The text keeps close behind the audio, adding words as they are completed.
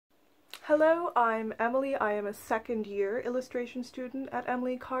Hello, I'm Emily. I am a second year illustration student at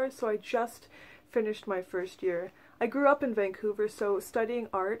Emily Carr, so I just finished my first year. I grew up in Vancouver, so studying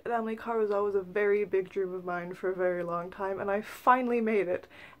art at Emily Carr was always a very big dream of mine for a very long time, and I finally made it.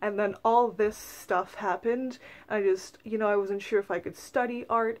 And then all this stuff happened, and I wasn't sure if I could study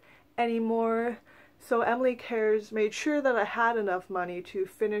art anymore. So Emily Cares made sure that I had enough money to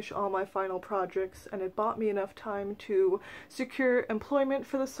finish all my final projects, and it bought me enough time to secure employment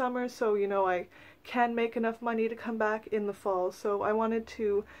for the summer, so I can make enough money to come back in the fall. So I wanted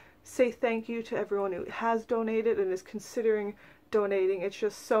to say thank you to everyone who has donated and is considering donating. It's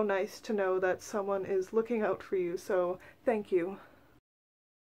just so nice to know that someone is looking out for you, so thank you.